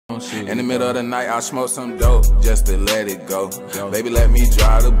In the middle of the night, I smoke some dope just to let it go. Baby, let me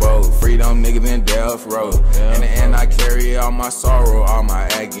drive the boat. Freedom niggas in death row. In the end, I carry all my sorrow, all my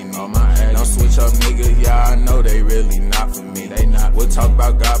agony. Don't switch up niggas, yeah, I know they really not for me. We'll talk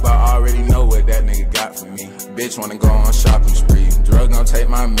about God, but I already know what that nigga got for me. Bitch wanna go on shopping spree. Drug gon' take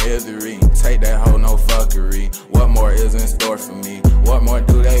my misery. Take that hoe, no fuckery. What more is in store for me? What more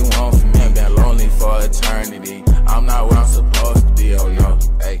do they want from me? Been lonely for eternity. I'm not where I'm supposed to be, oh no,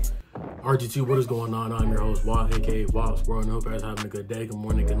 hey. RG2, what is going on? I'm your host, Wah, aka Wah's World. I hope you guys are having a good day, good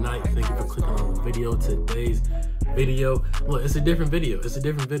morning, good night. Thank you for clicking on the video. Today's video, look, it's a different video. It's a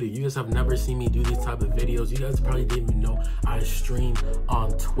different video. You guys have never seen me do these type of videos. You guys probably didn't even know I stream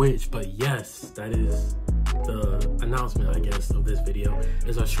on Twitch, but yes, that is the announcement, I guess, of this video.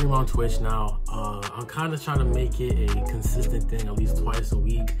 Is I stream on Twitch now. I'm kind of trying to make it a consistent thing, at least twice a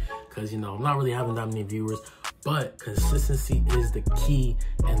week, because, you know, I'm not really having that many viewers. But consistency is the key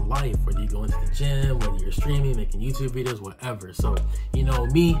in life, whether you go into the gym, whether you're streaming, making YouTube videos, whatever. So, you know,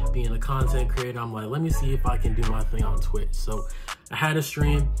 me being a content creator, I'm like, let me see if I can do my thing on Twitch. So I had a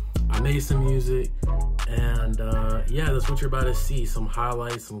stream, I made some music, and yeah, that's what you're about to see. Some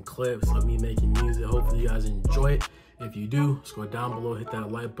highlights, some clips of me making music. Hopefully you guys enjoy it. If you do, scroll down below, hit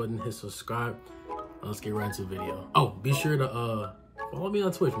that like button, hit subscribe. Let's get right into the video. Oh, be sure to follow me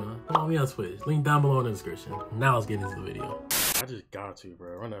on Twitch, man. Follow me on Twitch. Link down below in the description. Now let's get into the video. I just got to,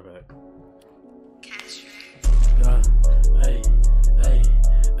 bro. Run that back. Hey, hey,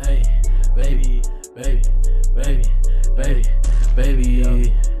 hey, baby, baby, baby, baby,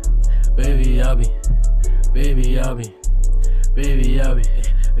 baby, baby, I'll be, baby, I'll be, baby, I'll be,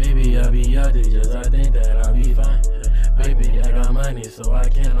 baby, I'll be out there just I think that I'll be fine. Baby, I got money, so I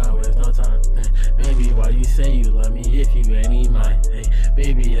cannot waste no time. Baby, why you say you love me if you ain't mine? Hey,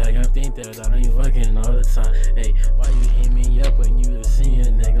 baby, I got think that I ain't fucking all the time. Hey, why you hit me up when you just see a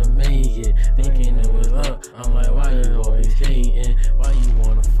nigga make it? Thinking it was up, I'm like, why you always hating? Why you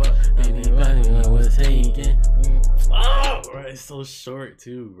wanna fuck? Baby, why you always hating? Oh, bro, it's so short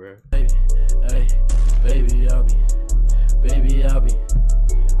too, bro. Baby, hey, baby, I'll be, baby, I'll be,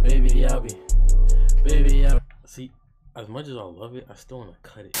 baby, I'll be, baby, I'll be. See, as much as I love it, I still want to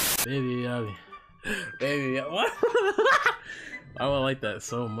cut it. Baby, I'll be, baby, what? I would like that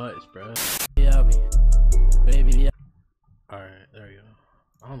so much, bro. Baby, I'll be, baby, alright, there we go.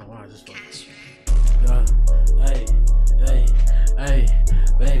 I don't know why I just fucking. Hey, hey, hey,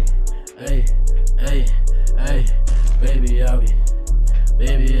 baby, hey, hey, hey, baby, I'll be,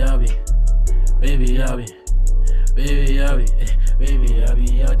 baby, I'll be, baby, I'll be, baby, I'll be, baby, I'll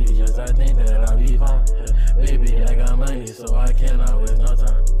be out there just I think that I'll be fine. Baby, I got money, so I cannot waste no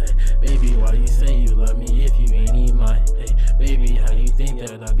time. Baby, why you say you love me if you ain't mine? Baby, how you think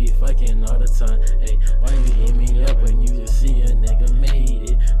that I be fucking all the time? Why you hit me up when you just see a nigga made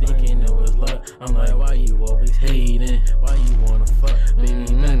it? Thinking it was love. I'm like, why you always hating? Why you wanna fuck?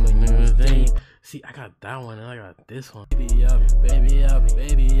 Baby, back when you was dating. See, I got that one and I got this one. Baby, I'll be, baby, I'll be,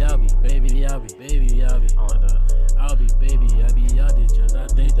 baby, I'll be, baby, I'll be, baby, I'll be. I like that. I'll be, baby, I'll be out there just I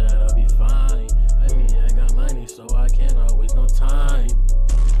think that I'll be fine. Baby, I got money, so I cannot waste no time.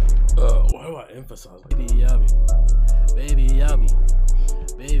 Why do I emphasize? Baby, I'll be, baby, I'll be,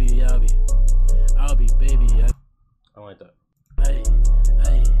 baby, I'll be, I'll be, baby, I like that. Hey,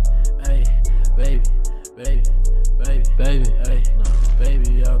 hey, hey, baby, baby, baby, baby, hey, no,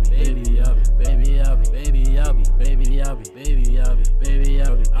 baby, I'll be, baby, I'll be, baby, I'll be, baby, I'll be, baby, I'll be, baby, I'll be, baby,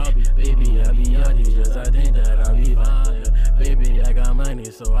 I'll be, I'll be, baby, I'll be out here just I think that I'll be fine. Baby, I got money,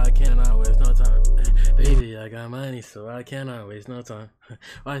 so I cannot waste no time. Baby, I got money, so I cannot waste no time.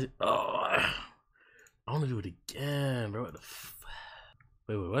 Why? Oh, I want to do it again, bro. What the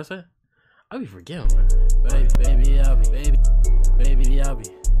wait, what's that? I be forgetting, bro. Baby, I'll be, baby, I'll be,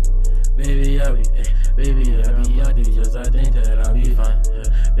 baby, I'll be, baby, I'll be out there just I think that I'll be fine.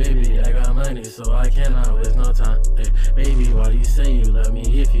 Baby, I got money, so I cannot waste no time. Baby, why you say you love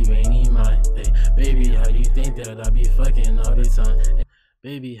me if you ain't mine? Baby, how you think that I be fucking all the time?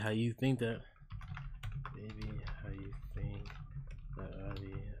 Baby, how you think that? Baby, how you think that I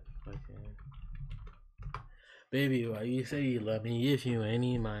be fucking? Baby, why you say you love me if you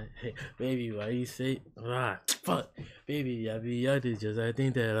ain't mine? Hey, baby, why you say fuck? Baby, I be out there just I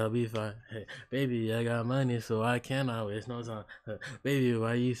think that I'll be fine. Hey, baby, I got money, so I cannot waste no time. Baby,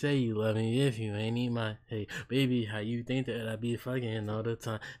 why you say you love me if you ain't mine? Hey, baby, how you think that I be fucking all the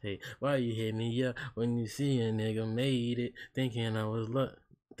time? Hey, why you hit me up when you see a nigga made it? Thinking I was luck.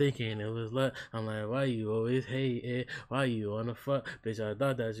 Thinking it was luck. I'm like, why you always hate it? Why you wanna fuck? Bitch, I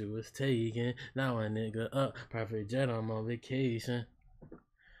thought that you was taken. Now a nigga up. Private jet, I'm on vacation.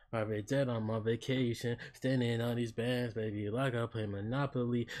 Private jet on my vacation, standing on these bands, baby. Like I play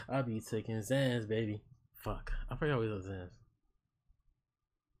Monopoly, I be taking Zans, baby. Fuck, I forgot we was Zans.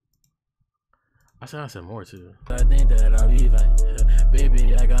 I said more too. I think that I'll be fine.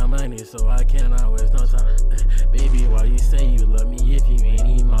 Baby, I got money, so I cannot waste no time. Baby, why you say you love me if you ain't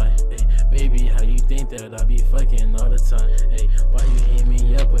even mine? Baby, how you think that I be fucking all the time? Hey, why you hit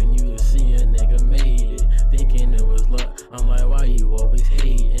me up when you see a nigga made it? Thinking it was luck, I'm like, why you always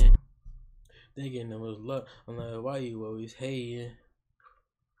hating? Thinking it was luck, I'm like, why you always hating?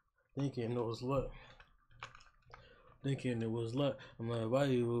 Thinking it was luck. Thinking it was luck, I'm like, why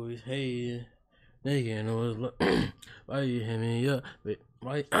you always hating? Thinking it was luck. Why you hit me up?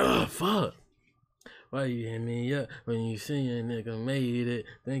 Why? Fuck. Why you hit me up when you see a nigga made it?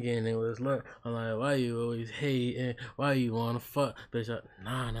 Thinking it was luck. I'm like, why you always hating? Why you wanna fuck? Bitch,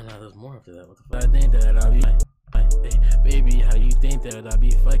 nah, there's more after that. What the fuck? I think that I'll be hey, baby, how you think that I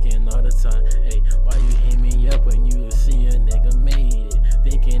be fucking all the time? Hey, why you hit me up when you see a nigga made it?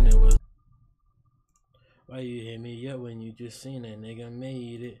 Thinking it was. Why you hit me up when you just seen a nigga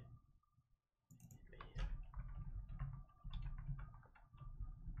made it?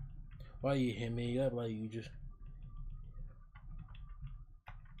 Why you hit me up like you just?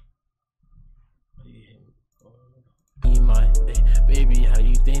 Why you hit me? Hey, baby, how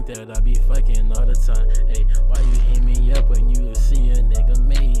you think that I be fucking all the time? Hey, why you hit me up when you see a nigga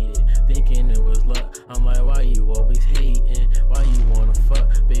made it? Thinking it was luck. I'm like, why you always hating? Why you wanna fuck,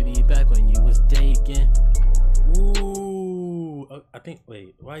 baby? Back when you was taking. Ooh, I think.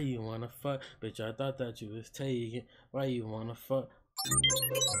 Wait, why you wanna fuck, bitch? I thought that you was taking. Why you wanna fuck?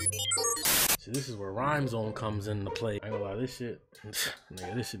 See, this is where Rhyme Zone comes into play. I ain't gonna lie, this shit,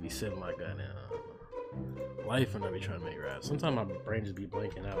 nigga, this should be sitting my goddamn life when I be trying to make raps. Sometimes my brain just be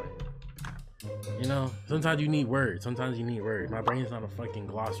blanking out. You know, sometimes you need words. Sometimes you need words. My brain's not a fucking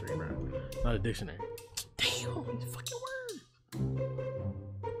glossary, bro. It's not a dictionary. Damn, these fucking words.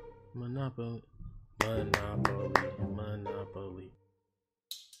 Monopoly, Monopoly, Monopoly.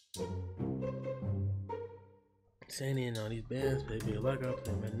 Standing on these bands, baby, like I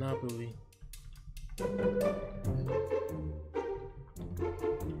play Monopoly.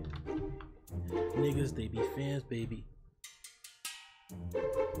 Niggas, they be fans, baby.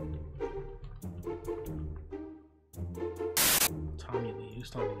 Tommy Lee, who's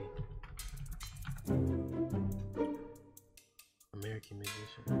Tommy Lee? American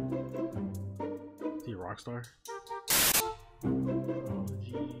musician. Is he a rock star? Oh,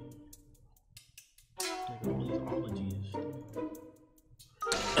 gee.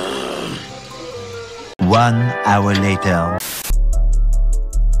 1 hour later.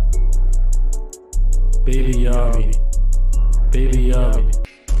 Baby Yabi, Baby Yabi,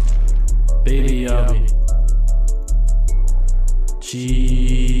 Baby Yabi.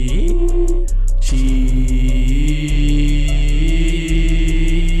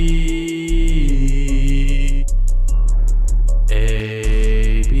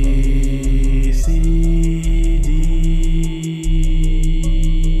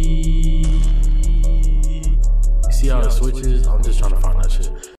 Switches, I'm just trying to find that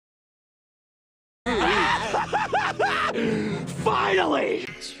shit. Finally!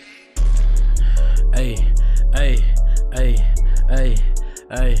 Hey,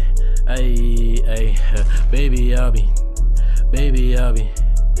 baby Yabi, baby Yabi,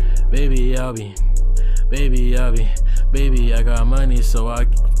 baby Yabi, baby Yabi, baby, I got money, so I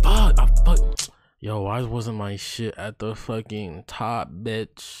fuck. Yo, why wasn't my shit at the fucking top,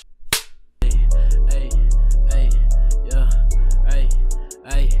 bitch? Yo,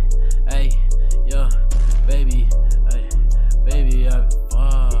 baby, baby,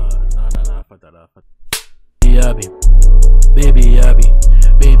 fuck, fuck that up. Baby,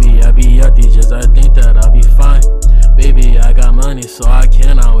 I be out these just I think that I'll be fine. Baby, I got money, so I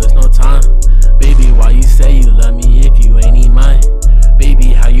cannot waste no time. Baby, why you say you love me if you ain't even mine?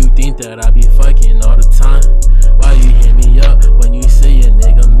 Baby, how you think that I be fucking all the time? Why you hit me up when you say a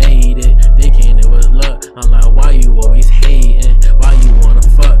nigga made it? Thinking it was luck, I'm like, why you always hating? Why you wanna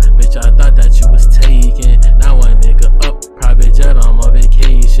fuck, bitch, I thought that you was taking. Now a nigga up, private jet on my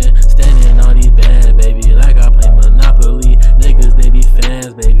vacation. Standing on these bands, baby, like I play Monopoly. Niggas, they be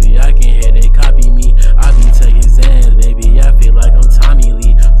fans, baby, I can hear they copy me. I be taking Zans, baby, I feel like I'm Tommy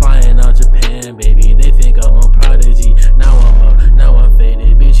Lee. Flying out Japan, baby, they think I'm a prodigy. Now I'm up, now I'm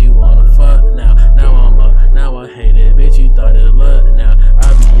faded, bitch, you wanna fuck now. Now I'm up, now I hate it, bitch, you thought it luck now.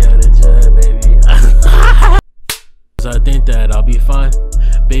 I be out of jet, baby. I think that I'll be fine.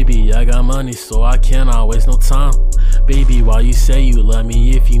 Baby, I got money, so I cannot waste no time. Baby, why you say you love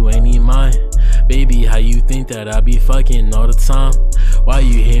me if you ain't even mine? Baby, how you think that I be fucking all the time? why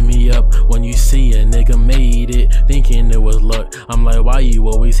you hit me up when you see a nigga made it? Thinking it was luck. I'm like, why you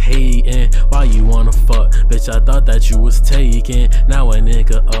always hating? Why you wanna fuck? Bitch, I thought that you was taken. Now a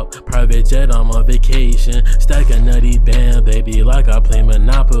nigga up, private jet on my vacation. Stack a nutty band, baby, like I play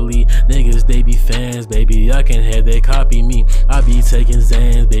Monopoly. Niggas, they be fans, baby, I can hear they copy me. I be taking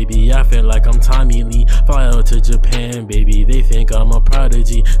Zans, baby, I feel like I'm Tommy Lee. Fly out to Japan, baby, they think I'm a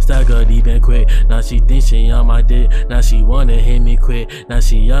prodigy. Stack her deep and quick, now she thinks she on my dick. Now she wanna hit me quick, now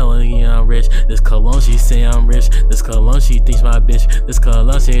she yelling I'm rich. This cologne she say I'm rich, this cologne she thinks my bitch. This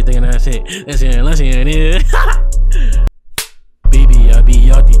cologne she ain't thinking that shit, that shit ain't it.